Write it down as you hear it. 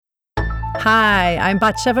Hi, I'm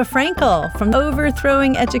Batsheva Frankel from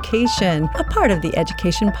Overthrowing Education, a part of the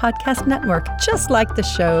Education Podcast Network, just like the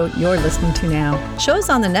show you're listening to now. Shows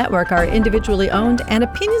on the network are individually owned and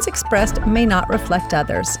opinions expressed may not reflect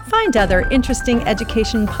others. Find other interesting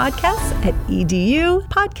education podcasts at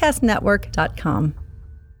edupodcastnetwork.com.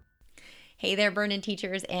 Hey there, Burned-In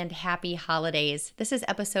Teachers, and happy holidays. This is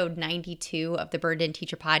episode 92 of the Burned-In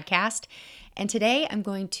Teacher Podcast, and today I'm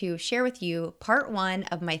going to share with you part one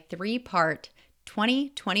of my three-part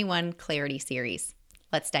 2021 Clarity series.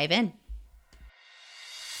 Let's dive in.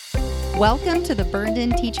 Welcome to the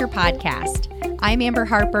Burned-In Teacher Podcast. I'm Amber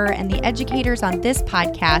Harper, and the educators on this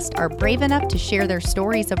podcast are brave enough to share their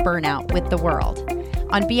stories of burnout with the world.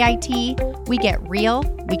 On BIT, we get real,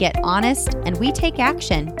 we get honest, and we take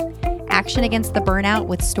action. Action against the burnout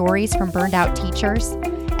with stories from burned out teachers,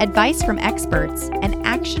 advice from experts, and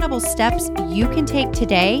actionable steps you can take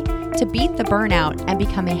today to beat the burnout and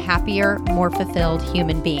become a happier, more fulfilled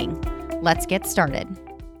human being. Let's get started.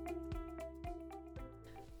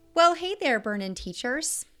 Well, hey there, Burned-In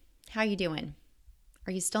Teachers. How you doing?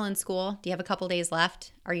 Are you still in school? Do you have a couple days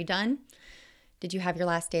left? Are you done? Did you have your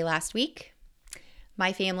last day last week?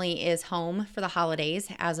 My family is home for the holidays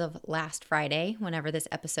as of last Friday, whenever this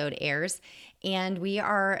episode airs, and we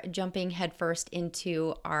are jumping headfirst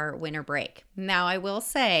into our winter break. Now, I will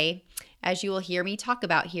say, as you will hear me talk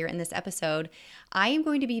about here in this episode, I am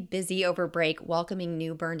going to be busy over break welcoming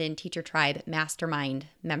new Burned-In Teacher Tribe Mastermind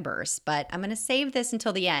members, but I'm going to save this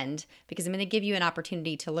until the end because I'm going to give you an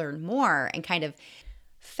opportunity to learn more and kind of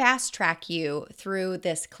fast track you through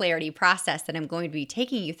this clarity process that I'm going to be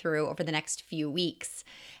taking you through over the next few weeks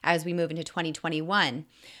as we move into 2021.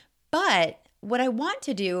 But what I want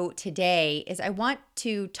to do today is I want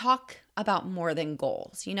to talk about more than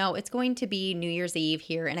goals. You know, it's going to be New Year's Eve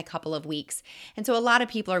here in a couple of weeks. And so a lot of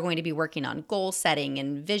people are going to be working on goal setting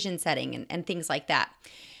and vision setting and things like that.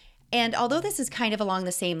 And although this is kind of along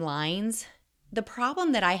the same lines, the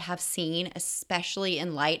problem that I have seen, especially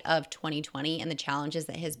in light of 2020 and the challenges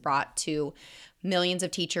that has brought to millions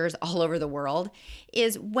of teachers all over the world,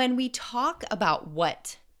 is when we talk about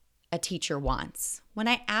what a teacher wants. When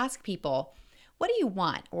I ask people, what do you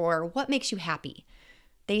want or what makes you happy?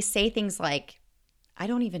 They say things like, I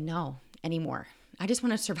don't even know anymore. I just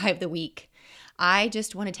want to survive the week. I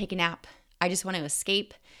just want to take a nap. I just want to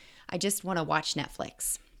escape. I just want to watch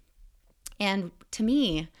Netflix. And to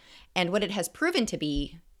me, and what it has proven to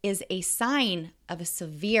be, is a sign of a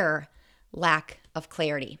severe lack of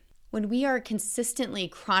clarity. When we are consistently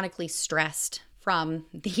chronically stressed from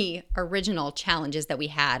the original challenges that we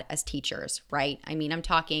had as teachers, right? I mean, I'm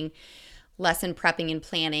talking lesson prepping and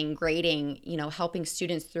planning, grading, helping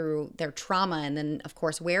students through their trauma, and then, of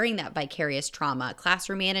course, wearing that vicarious trauma,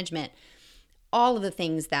 classroom management, all of the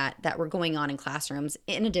things that were going on in classrooms,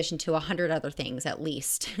 in addition to 100 other things at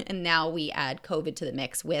least. And now we add COVID to the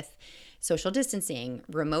mix with social distancing,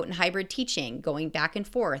 remote and hybrid teaching, going back and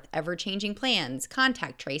forth, ever-changing plans,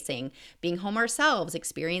 contact tracing, being home ourselves,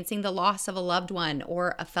 experiencing the loss of a loved one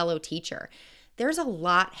or a fellow teacher. There's a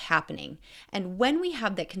lot happening. And when we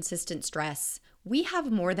have that consistent stress, we have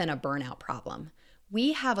more than a burnout problem.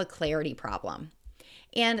 We have a clarity problem.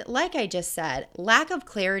 And like I just said, lack of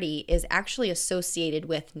clarity is actually associated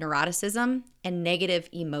with neuroticism and negative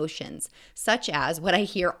emotions, such as what I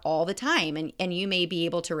hear all the time, and you may be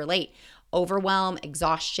able to relate: overwhelm,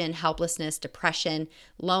 exhaustion, helplessness, depression,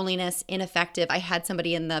 loneliness, ineffective. I had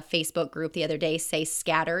somebody in the Facebook group the other day say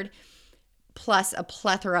scattered, plus a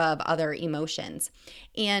plethora of other emotions.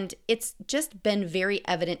 And it's just been very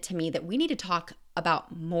evident to me that we need to talk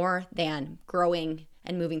about more than growing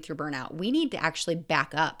and moving through burnout. We need to actually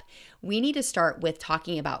back up. We need to start with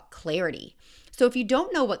talking about clarity. So if you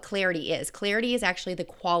don't know what clarity is actually the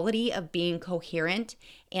quality of being coherent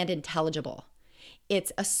and intelligible.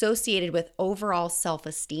 It's associated with overall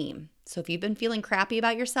self-esteem. So if you've been feeling crappy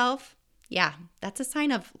about yourself, yeah, that's a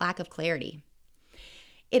sign of lack of clarity.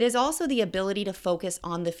 It is also the ability to focus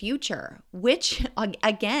on the future, which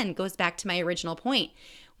again goes back to my original point.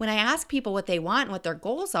 When I ask people what they want and what their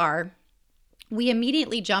goals are, we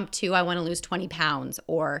immediately jump to, I want to lose 20 pounds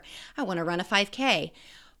or I want to run a 5K.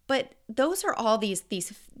 But those are all these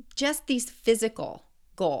physical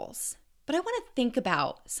goals. But I want to think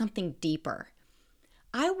about something deeper.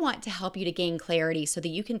 I want to help you to gain clarity so that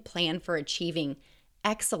you can plan for achieving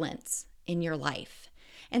excellence in your life.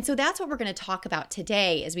 And so that's what we're going to talk about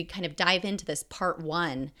today as we kind of dive into this part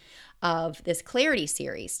one of this clarity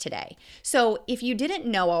series today. So if you didn't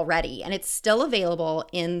know already, and it's still available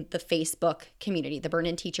in the Facebook community, the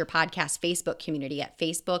Burned-In Teacher Podcast Facebook community at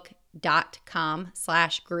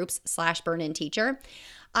facebook.com/groups/Burned-In Teacher,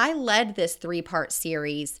 I led this 3-part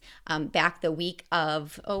series back the week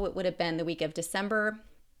of, it would have been the week of December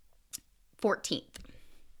 14th.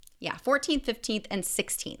 Yeah, 14th, 15th, and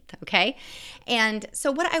 16th, okay? And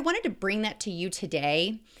so what I wanted to bring that to you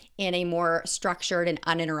today in a more structured and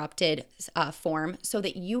uninterrupted form so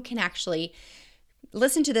that you can actually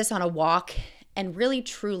listen to this on a walk and really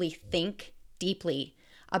truly think deeply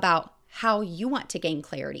about how you want to gain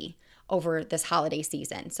clarity over this holiday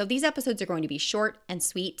season. So these episodes are going to be short and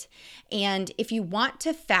sweet. And if you want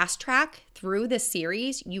to fast track through this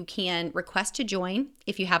series, you can request to join,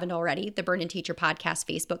 if you haven't already, the Burn In Teacher Podcast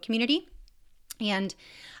Facebook community. And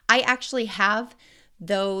I actually have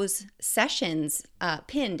those sessions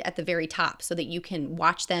pinned at the very top so that you can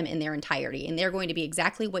watch them in their entirety. And they're going to be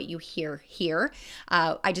exactly what you hear here.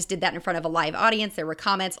 I just did that in front of a live audience. There were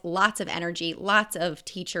comments, lots of energy, lots of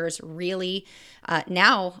teachers really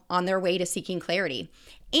now on their way to seeking clarity.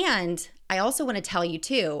 And I also want to tell you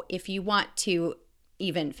too, if you want to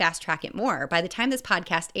even fast track it more, by the time this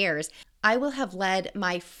podcast airs, I will have led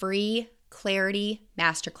my free Clarity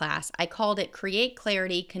Masterclass. I called it Create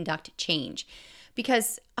Clarity, Conduct Change.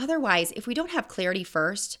 Because otherwise, if we don't have clarity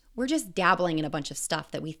first, we're just dabbling in a bunch of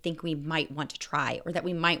stuff that we think we might want to try or that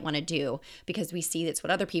we might want to do because we see that's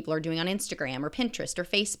what other people are doing on Instagram or Pinterest or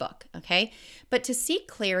Facebook, okay? But to seek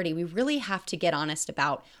clarity, we really have to get honest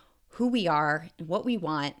about who we are and what we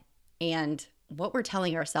want and what we're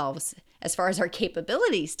telling ourselves as far as our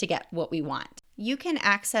capabilities to get what we want. You can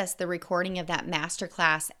access the recording of that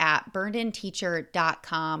masterclass at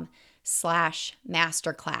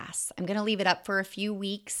burnedinteacher.com/masterclass. I'm going to leave it up for a few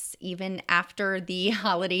weeks, even after the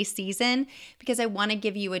holiday season, because I want to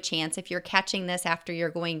give you a chance. If you're catching this after you're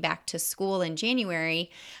going back to school in January,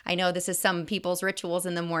 I know this is some people's rituals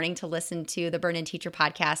in the morning to listen to the Burn In Teacher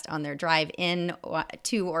podcast on their drive in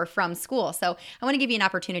to or from school. So I want to give you an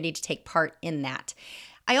opportunity to take part in that.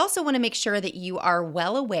 I also want to make sure that you are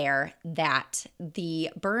well aware that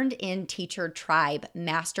the Burned In Teacher Tribe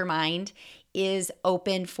Mastermind is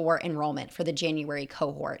open for enrollment for the January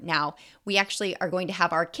cohort. Now, we actually are going to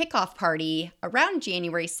have our kickoff party around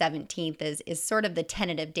January 17th is sort of the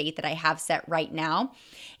tentative date that I have set right now.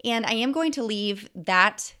 And I am going to leave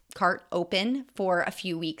that cart open for a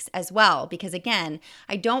few weeks as well, because again,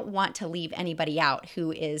 I don't want to leave anybody out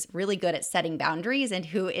who is really good at setting boundaries and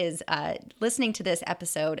who is listening to this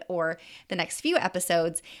episode or the next few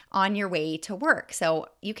episodes on your way to work. So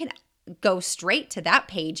you can go straight to that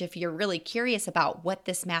page if you're really curious about what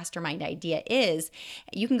this mastermind idea is.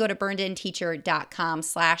 You can go to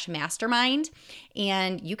burnedinteacher.com/mastermind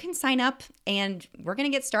and you can sign up, and we're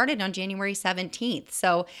going to get started on January 17th.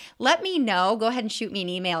 So let me know. Go ahead and shoot me an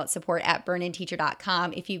email at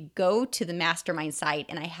support@burnedinteacher.com if you go to the mastermind site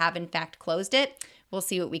and I have in fact closed it. We'll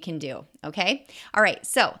see what we can do. Okay. All right.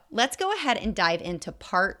 So let's go ahead and dive into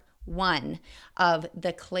part 1 of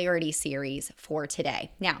the clarity series for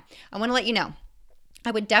today. Now, I want to let you know,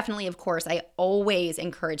 I would definitely, of course, I always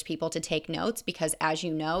encourage people to take notes because, as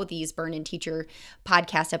you know, these Burn In Teacher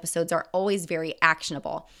podcast episodes are always very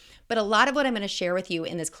actionable. But a lot of what I'm going to share with you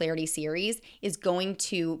in this clarity series is going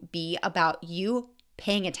to be about you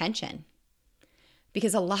paying attention.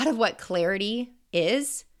 Because a lot of what clarity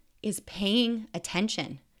is paying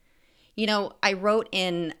attention. You know, I wrote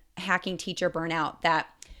in Hacking Teacher Burnout that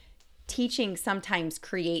teaching sometimes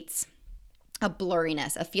creates a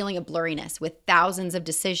blurriness, a feeling of blurriness with thousands of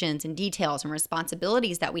decisions and details and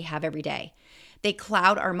responsibilities that we have every day. They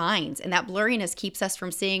cloud our minds, and that blurriness keeps us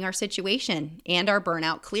from seeing our situation and our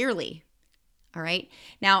burnout clearly. All right.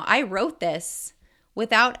 Now, I wrote this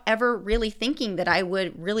without ever really thinking that I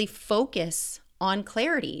would really focus on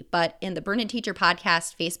clarity. But in the Burn In Teacher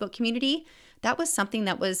podcast Facebook community, that was something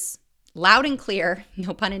that was loud and clear,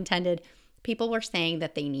 no pun intended, people were saying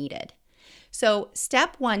that they needed. So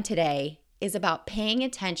step 1 today is about paying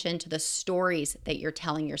attention to the stories that you're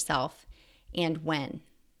telling yourself and when,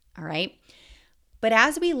 all right? But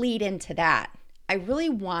as we lead into that, I really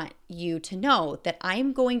want you to know that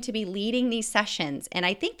I'm going to be leading these sessions, and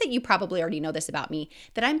I think that you probably already know this about me,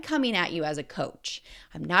 that I'm coming at you as a coach.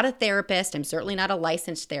 I'm not a therapist. I'm certainly not a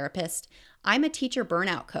licensed therapist. I'm a teacher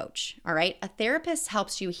burnout coach, all right? A therapist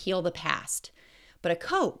helps you heal the past, but a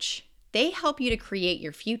coach, they help you to create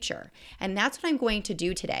your future. And that's what I'm going to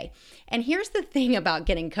do today. And here's the thing about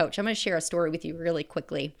getting coached. I'm going to share a story with you really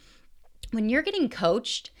quickly. When you're getting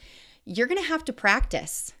coached, you're going to have to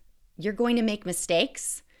practice. You're going to make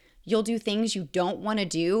mistakes. You'll do things you don't want to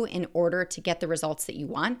do in order to get the results that you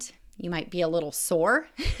want. You might be a little sore.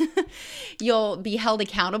 You'll be held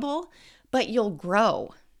accountable, but you'll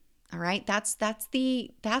grow. All right. That's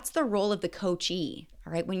the role of the coachee.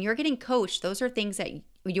 All right. When you're getting coached, those are things that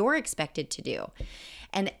you're expected to do.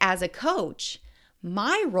 And as a coach,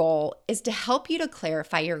 my role is to help you to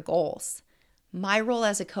clarify your goals. My role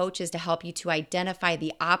as a coach is to help you to identify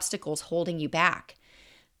the obstacles holding you back.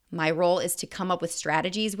 My role is to come up with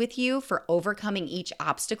strategies with you for overcoming each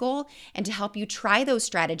obstacle and to help you try those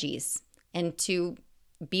strategies and to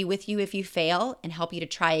be with you if you fail and help you to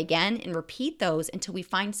try again and repeat those until we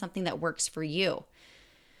find something that works for you.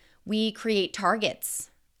 We create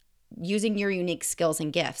targets using your unique skills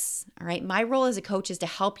and gifts. All right. My role as a coach is to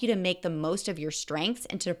help you to make the most of your strengths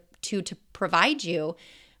and to provide you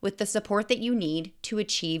with the support that you need to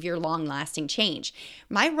achieve your long-lasting change.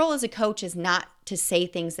 My role as a coach is not to say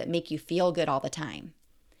things that make you feel good all the time.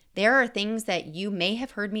 There are things that you may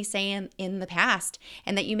have heard me say in the past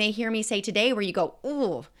and that you may hear me say today where you go,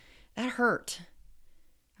 "Ooh, that hurt."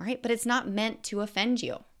 All right, but it's not meant to offend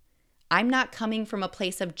you. I'm not coming from a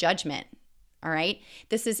place of judgment. All right.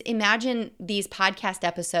 Imagine these podcast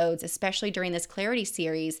episodes, especially during this clarity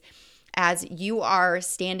series, as you are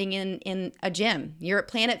standing in a gym. You're at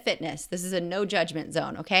Planet Fitness. This is a no judgment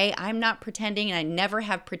zone, okay? I'm not pretending, and I never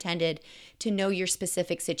have pretended to know your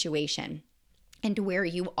specific situation and where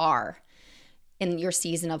you are in your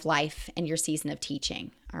season of life and your season of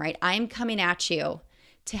teaching, all right? I'm coming at you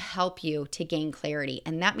to help you to gain clarity,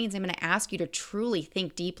 and that means I'm going to ask you to truly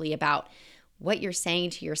think deeply about what you're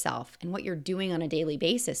saying to yourself and what you're doing on a daily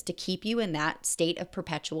basis to keep you in that state of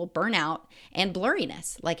perpetual burnout and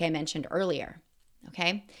blurriness, like I mentioned earlier.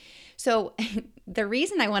 Okay. So the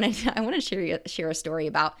reason I want to share a story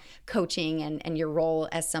about coaching and your role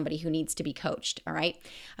as somebody who needs to be coached. All right.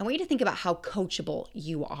 I want you to think about how coachable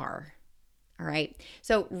you are. All right.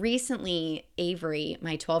 So recently, Avery,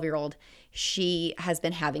 my 12-year-old, she has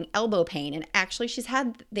been having elbow pain, and actually she's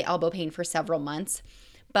had the elbow pain for several months.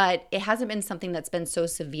 But it hasn't been something that's been so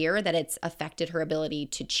severe that it's affected her ability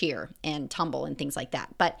to cheer and tumble and things like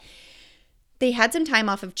that. But they had some time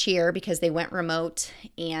off of cheer because they went remote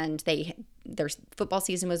and their football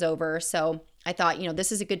season was over. So I thought,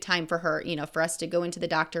 this is a good time for her, for us to go into the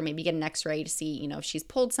doctor, maybe get an x-ray to see, if she's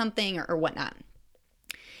pulled something or whatnot.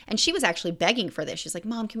 And she was actually begging for this. She's like,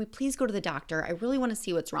 "Mom, can we please go to the doctor? I really want to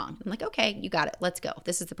see what's wrong." I'm like, "Okay, you got it. Let's go.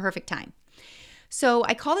 This is the perfect time." So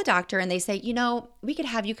I call the doctor and they say, "We could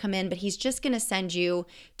have you come in, but he's just going to send you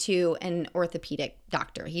to an orthopedic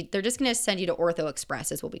doctor. They're just going to send you to Ortho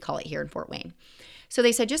Express is what we call it here in Fort Wayne." So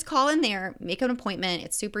they said, "Just call in there, make an appointment.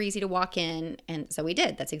 It's super easy to walk in." And so we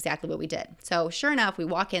did. That's exactly what we did. So sure enough, we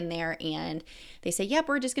walk in there and they say, "Yep,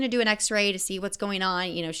 we're just going to do an x-ray to see what's going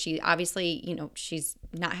on." She obviously, she's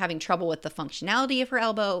not having trouble with the functionality of her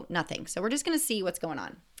elbow, nothing. So we're just going to see what's going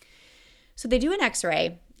on. So they do an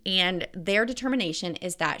x-ray. And their determination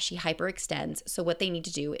is that she hyperextends. So what they need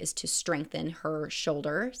to do is to strengthen her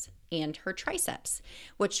shoulders and her triceps,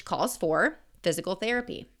 which calls for physical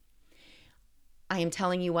therapy. I am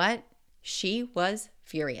telling you what, she was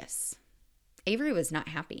furious. Avery was not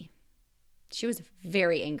happy. She was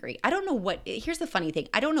very angry. Here's the funny thing.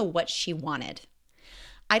 I don't know what she wanted.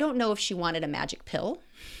 I don't know if she wanted a magic pill.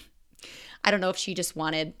 I don't know if she just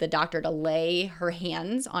wanted the doctor to lay her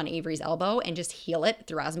hands on Avery's elbow and just heal it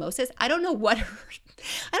through osmosis. I don't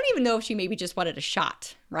even know if she maybe just wanted a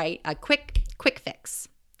shot, right? A quick fix,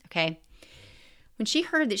 okay? When she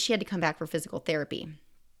heard that she had to come back for physical therapy,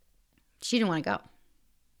 she didn't want to go.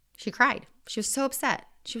 She cried. She was so upset.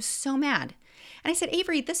 She was so mad. And I said,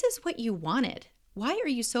 "Avery, this is what you wanted. Why are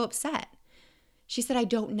you so upset?" She said, "I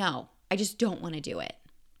don't know. I just don't want to do it."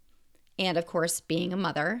 And of course, being a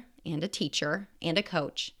mother and a teacher and a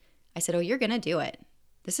coach, I said, "Oh, you're going to do it.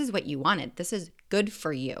 This is what you wanted. This is good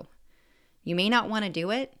for you. You may not want to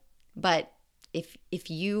do it, but if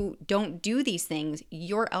you don't do these things,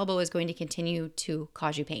 your elbow is going to continue to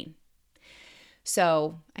cause you pain."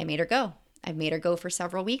 So I made her go. I've made her go for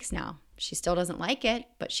several weeks now. She still doesn't like it,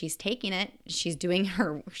 but she's taking it. She's doing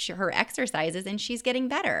her exercises and she's getting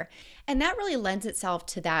better. And that really lends itself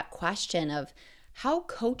to that question of, how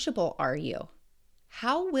coachable are you?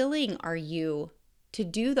 How willing are you to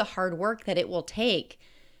do the hard work that it will take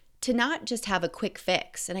to not just have a quick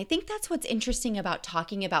fix? And I think that's what's interesting about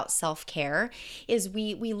talking about self-care is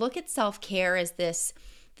we look at self-care as this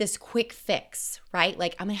quick fix, right?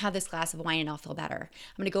 Like, I'm going to have this glass of wine and I'll feel better.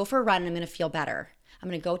 I'm going to go for a run and I'm going to feel better. I'm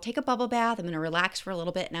going to go take a bubble bath. I'm going to relax for a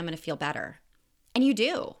little bit and I'm going to feel better. And you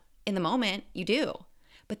do. In the moment, you do.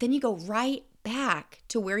 But then you go right back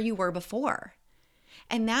to where you were before.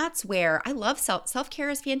 And that's where I love self-care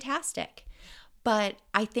is fantastic. But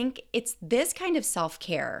I think it's this kind of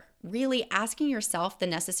self-care, really asking yourself the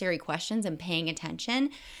necessary questions and paying attention,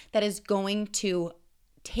 that is going to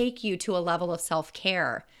take you to a level of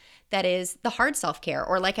self-care that is the hard self-care,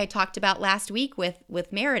 or like I talked about last week with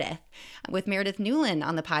Meredith Newland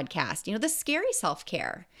on the podcast, the scary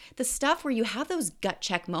self-care, the stuff where you have those gut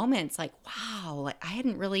check moments like, wow, I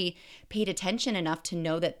hadn't really paid attention enough to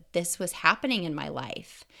know that this was happening in my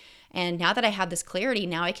life. And now that I have this clarity,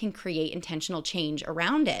 now I can create intentional change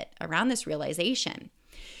around it, around this realization.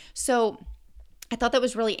 So I thought that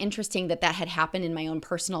was really interesting that had happened in my own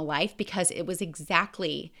personal life, because it's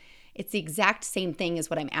the exact same thing as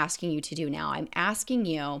what I'm asking you to do now. I'm asking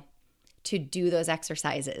you to do those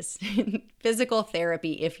exercises, physical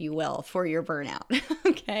therapy, if you will, for your burnout.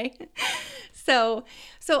 Okay. So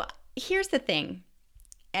here's the thing.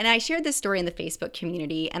 And I shared this story in the Facebook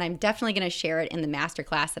community, and I'm definitely going to share it in the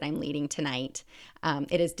masterclass that I'm leading tonight.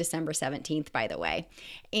 It is December 17th, by the way.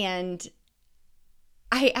 And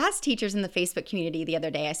I asked teachers in the Facebook community the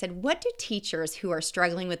other day, I said, what do teachers who are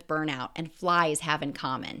struggling with burnout and flies have in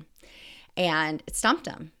common? And it stumped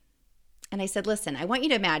them. And I said, listen, I want you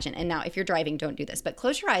to imagine, and now if you're driving, don't do this, but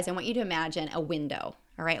close your eyes. I want you to imagine a window,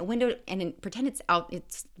 all right? A window, and pretend it's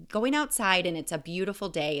going outside and it's a beautiful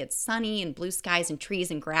day. It's sunny and blue skies and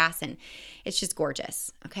trees and grass, and it's just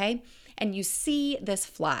gorgeous, okay? And you see this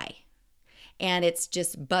fly, and it's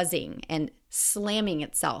just buzzing and slamming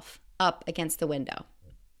itself up against the window.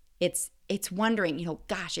 It's wondering,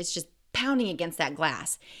 gosh, it's just pounding against that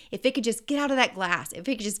glass. If it could just get out of that glass, if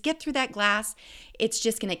it could just get through that glass, it's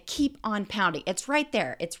just going to keep on pounding. It's right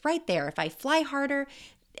there. It's right there. If I fly harder,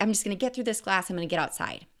 I'm just going to get through this glass. I'm going to get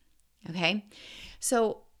outside. Okay?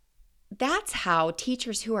 So that's how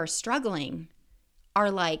teachers who are struggling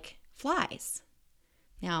are like flies.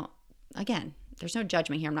 Now, again, there's no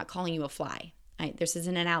judgment here. I'm not calling you a fly. This is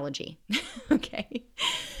an analogy. Okay?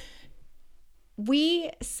 We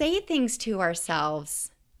say things to ourselves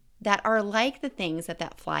that are like the things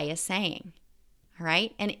that fly is saying, all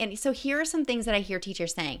right? And so here are some things that I hear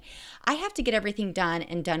teachers saying. I have to get everything done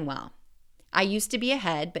and done well. I used to be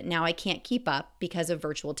ahead, but now I can't keep up because of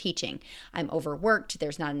virtual teaching. I'm overworked.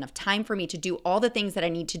 There's not enough time for me to do all the things that I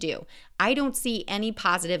need to do. I don't see any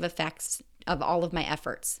positive effects of all of my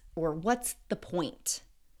efforts, or what's the point?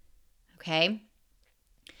 Okay?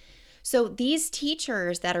 So these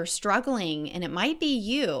teachers that are struggling, and it might be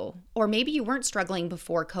you, or maybe you weren't struggling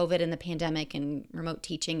before COVID and the pandemic and remote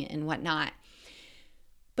teaching and whatnot,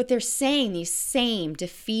 but they're saying these same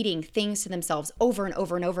defeating things to themselves over and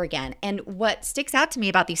over and over again. And what sticks out to me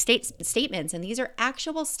about these statements, and these are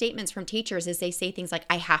actual statements from teachers, is they say things like,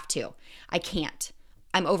 I have to, I can't,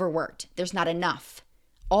 I'm overworked, there's not enough,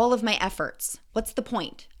 all of my efforts, what's the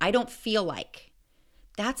point? I don't feel like.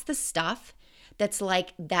 That's the stuff that's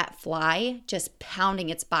like that fly just pounding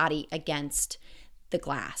its body against the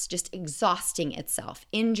glass, just exhausting itself,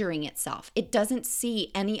 injuring itself. It doesn't see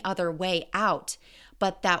any other way out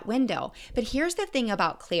but that window. But here's the thing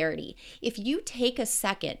about clarity. If you take a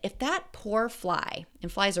second, if that poor fly,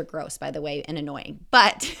 and flies are gross, by the way, and annoying,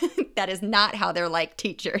 but that is not how they're like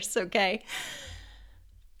teachers, okay?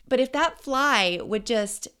 But if that fly would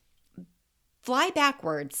just fly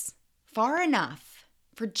backwards far enough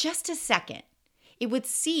for just a second, it would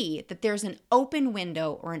see that there's an open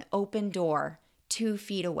window or an open door 2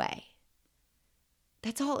 feet away.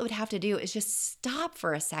 That's all it would have to do, is just stop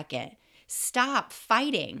for a second, stop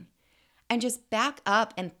fighting, and just back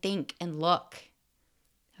up and think and look.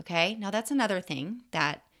 Okay? Now that's another thing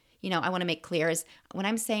that, I want to make clear is when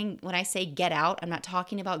I say get out, I'm not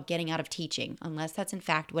talking about getting out of teaching, unless that's in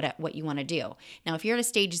fact what you want to do. Now, if you're at a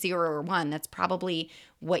stage 0 or 1, that's probably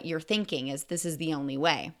what you're thinking, is this is the only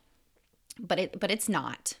way. But it's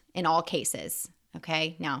not in all cases,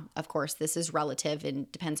 okay? Now, of course, this is relative and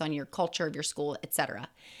depends on your culture of your school, etc.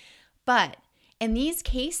 But in these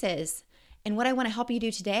cases, and what I want to help you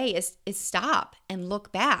do today is stop and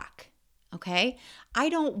look back, okay? I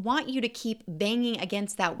don't want you to keep banging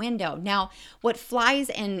against that window. Now, what flies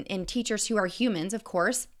and teachers who are humans, of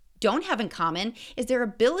course, don't have in common is their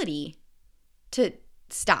ability to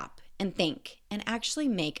stop and think and actually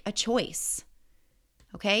make a choice,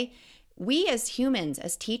 okay? We as humans,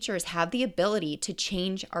 as teachers, have the ability to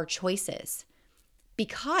change our choices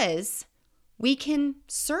because we can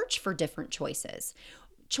search for different choices.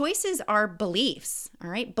 Choices are beliefs, all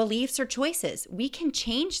right? Beliefs are choices. We can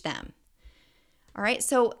change them, all right?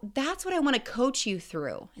 So that's what I want to coach you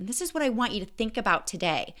through. And this is what I want you to think about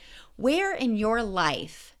today. Where in your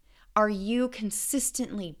life are you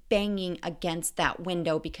consistently banging against that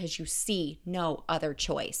window because you see no other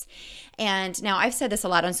choice? And now I've said this a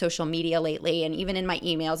lot on social media lately, and even in my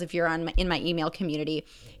emails, if you're in my email community,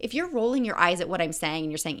 if you're rolling your eyes at what I'm saying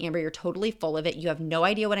and you're saying, Amber, you're totally full of it, you have no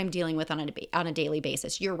idea what I'm dealing with on a daily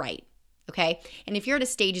basis, you're right. Okay. And if you're at a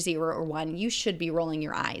stage 0 or 1, you should be rolling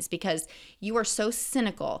your eyes because you are so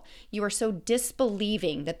cynical. You are so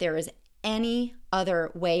disbelieving that there is any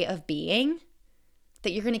other way of being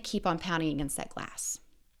that you're going to keep on pounding against that glass.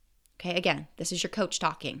 Okay. Again, this is your coach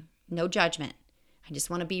talking. No judgment. I just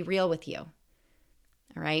want to be real with you.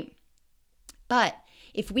 All right. But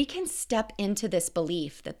if we can step into this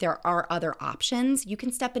belief that there are other options, you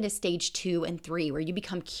can step into stage 2 and 3 where you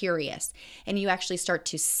become curious and you actually start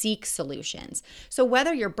to seek solutions. So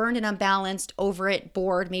whether you're burned and unbalanced, over it,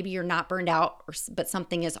 bored, maybe you're not burned out, but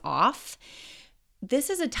something is off, this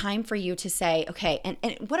is a time for you to say, okay, and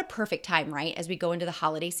what a perfect time, right? As we go into the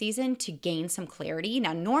holiday season to gain some clarity.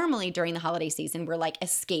 Now, normally during the holiday season, we're like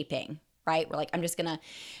escaping, right? We're like, I'm just going to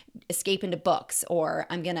escape into books, or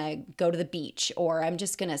I'm going to go to the beach, or I'm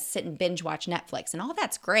just going to sit and binge watch Netflix, and all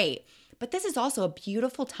that's great. But this is also a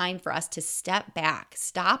beautiful time for us to step back,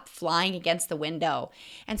 stop flying against the window,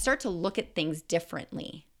 and start to look at things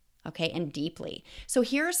differently, okay, and deeply. So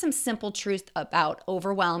here are some simple truths about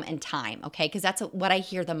overwhelm and time, okay, because that's what I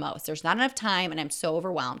hear the most. There's not enough time, and I'm so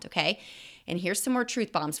overwhelmed, okay? And here's some more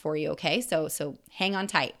truth bombs for you, okay? So hang on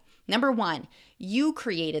tight. Number 1, you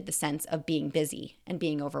created the sense of being busy and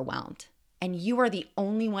being overwhelmed, and you are the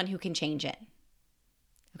only one who can change it.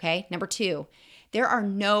 Okay. Number 2, there are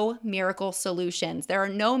no miracle solutions. There are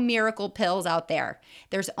no miracle pills out there.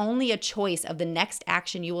 There's only a choice of the next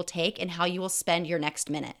action you will take and how you will spend your next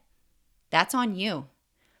minute. That's on you.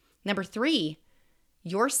 Number 3,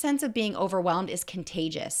 your sense of being overwhelmed is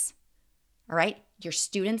contagious. All right. Your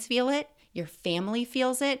students feel it. Your family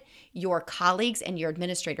feels it, your colleagues and your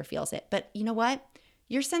administrator feels it. But you know what?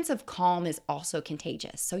 Your sense of calm is also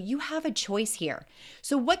contagious. So you have a choice here.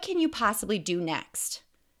 So what can you possibly do next?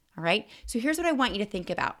 All right. So here's what I want you to think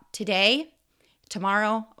about today,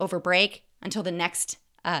 tomorrow, over break, until the next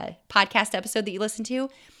podcast episode that you listen to.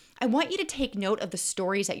 I want you to take note of the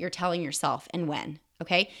stories that you're telling yourself and when,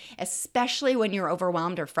 okay? Especially when you're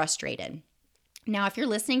overwhelmed or frustrated. Now, if you're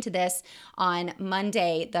listening to this on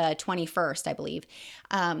Monday, the 21st, I believe,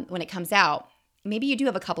 when it comes out, maybe you do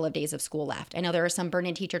have a couple of days of school left. I know there are some Burn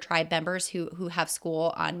In Teacher Tribe members who have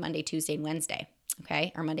school on Monday, Tuesday, and Wednesday,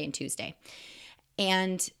 okay, or Monday and Tuesday.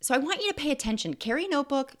 And so I want you to pay attention. Carry a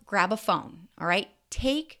notebook, grab a phone, all right?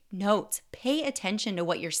 Take notes. Pay attention to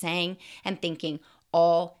what you're saying and thinking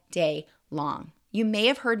all day long. You may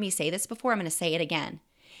have heard me say this before. I'm going to say it again.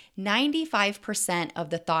 95% of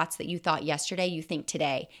the thoughts that you thought yesterday, you think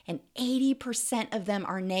today, and 80% of them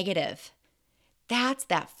are negative. That's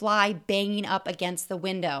that fly banging up against the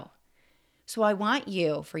window. So I want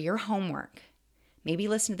you, for your homework, maybe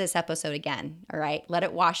listen to this episode again, all right? Let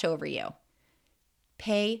it wash over you.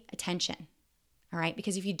 Pay attention, all right?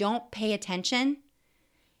 Because if you don't pay attention,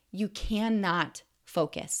 you cannot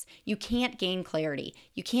focus. You can't gain clarity.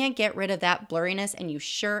 You can't get rid of that blurriness, and you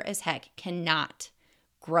sure as heck cannot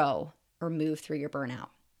grow or move through your burnout.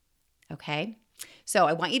 Okay? So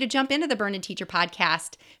I want you to jump into the Burn In Teacher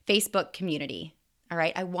Podcast Facebook community. All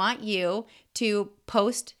right? I want you to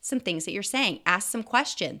post some things that you're saying, ask some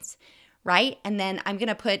questions, right? And then I'm going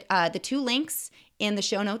to put the 2 links in the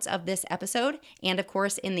show notes of this episode and, of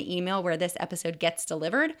course, in the email where this episode gets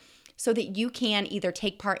delivered so that you can either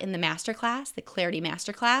take part in the masterclass, the Clarity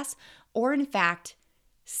Masterclass, or in fact,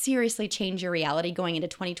 seriously change your reality going into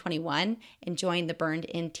 2021 and join the Burned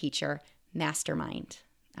In Teacher Mastermind.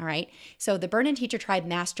 All right. So the Burned In Teacher Tribe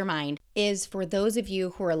Mastermind is for those of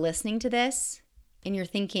you who are listening to this and you're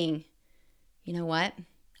thinking, you know what?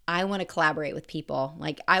 I want to collaborate with people.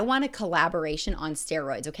 Like, I want a collaboration on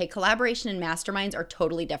steroids, okay? Collaboration and masterminds are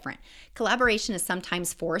totally different. Collaboration is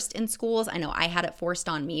sometimes forced in schools. I know I had it forced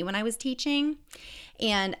on me when I was teaching.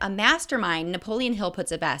 And a mastermind, Napoleon Hill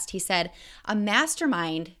puts it best. He said, a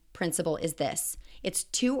mastermind principle is this. It's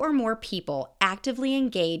 2 or more people actively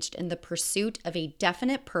engaged in the pursuit of a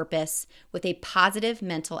definite purpose with a positive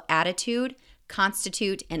mental attitude,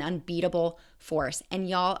 constitute an unbeatable force. And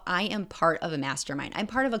y'all, I am part of a mastermind. I'm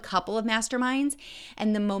part of a couple of masterminds,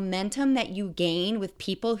 and the momentum that you gain with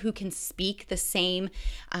people who can speak the same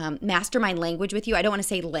mastermind language with you. I don't want to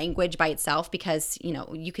say language by itself because, you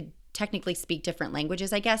know, you could technically speak different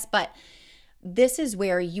languages, I guess, but this is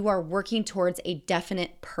where you are working towards a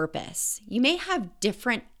definite purpose. You may have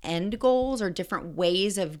different end goals or different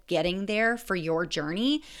ways of getting there for your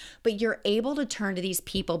journey, but you're able to turn to these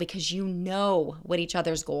people because you know what each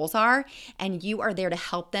other's goals are, and you are there to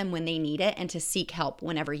help them when they need it and to seek help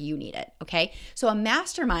whenever you need it, okay? So a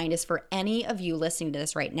mastermind is for any of you listening to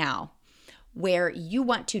this right now where you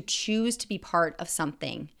want to choose to be part of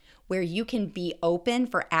something where you can be open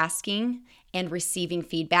for asking and receiving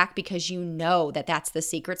feedback because you know that that's the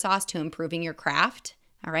secret sauce to improving your craft,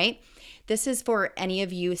 All right. This is for any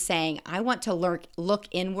of you saying, I want to look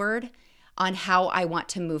inward on how I want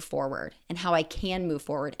to move forward and how I can move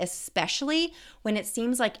forward, especially when it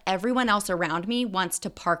seems like everyone else around me wants to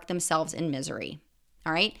park themselves in misery.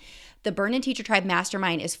 All right. The Burn In Teacher Tribe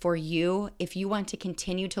Mastermind is for you if you want to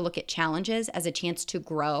continue to look at challenges as a chance to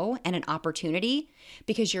grow and an opportunity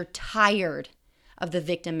because you're tired of the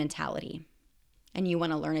victim mentality and you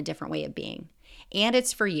want to learn a different way of being. And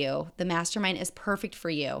it's for you. The mastermind is perfect for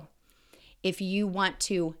you if you want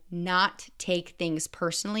to not take things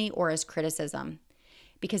personally or as criticism,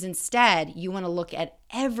 because instead you want to look at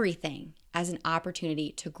everything as an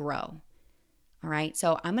opportunity to grow. All right,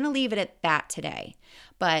 so I'm going to leave it at that today.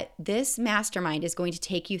 But this mastermind is going to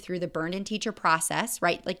take you through the Burn In Teacher process,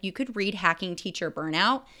 right? Like you could read Hacking Teacher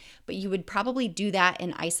Burnout, but you would probably do that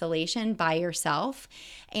in isolation by yourself.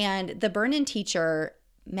 And the Burn In Teacher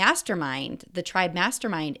Mastermind, the Tribe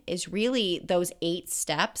Mastermind, is really those 8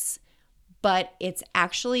 steps, but it's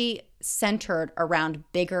actually centered around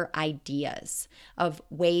bigger ideas of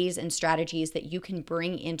ways and strategies that you can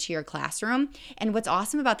bring into your classroom. And what's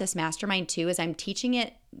awesome about this mastermind too is I'm teaching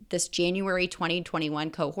it this January 2021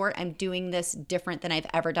 cohort. I'm doing this different than I've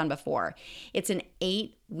ever done before. It's an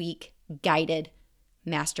 8-week guided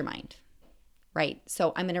mastermind, right?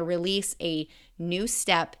 So I'm going to release a new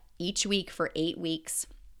step each week for 8 weeks.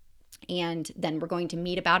 And then we're going to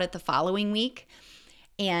meet about it the following week.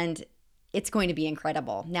 And it's going to be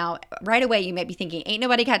incredible. Now, right away, you might be thinking, ain't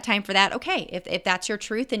nobody got time for that. Okay, if that's your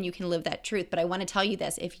truth, then you can live that truth. But I want to tell you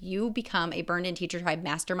this. If you become a Burn In Teacher Tribe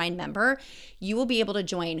Mastermind member, you will be able to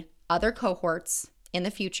join other cohorts in the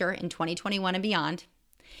future in 2021 and beyond.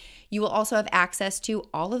 You will also have access to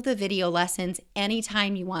all of the video lessons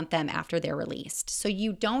anytime you want them after they're released. So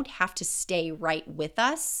you don't have to stay right with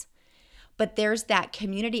us. But there's that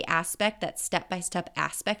community aspect, that step-by-step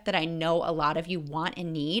aspect that I know a lot of you want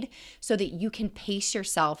and need so that you can pace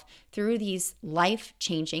yourself through these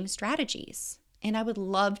life-changing strategies. And I would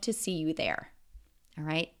love to see you there. All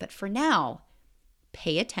right. But for now,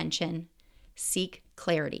 pay attention, seek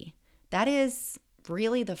clarity. That is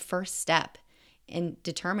really the first step in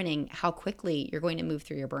determining how quickly you're going to move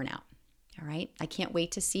through your burnout. All right. I can't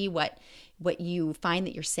wait to see what you find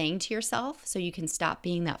that you're saying to yourself so you can stop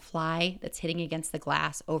being that fly that's hitting against the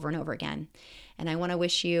glass over and over again. And I want to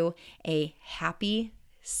wish you a happy,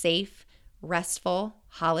 safe, restful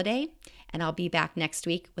holiday. And I'll be back next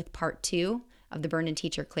week with part 2 of the Burn In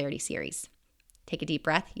Teacher Clarity series. Take a deep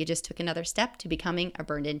breath. You just took another step to becoming a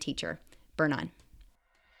burned in teacher. Burn on.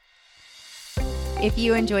 If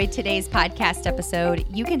you enjoyed today's podcast episode,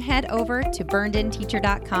 you can head over to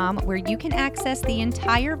burnedinteacher.com where you can access the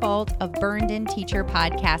entire vault of Burned In Teacher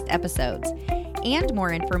podcast episodes and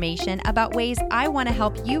more information about ways I want to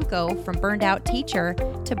help you go from burned out teacher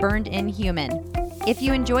to burned in human. If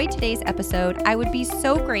you enjoyed today's episode, I would be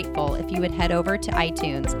so grateful if you would head over to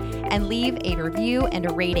iTunes and leave a review and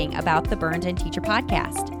a rating about the Burned In Teacher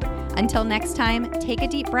podcast. Until next time, take a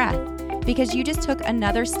deep breath, because you just took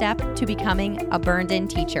another step to becoming a burned in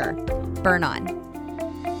teacher. Burn on.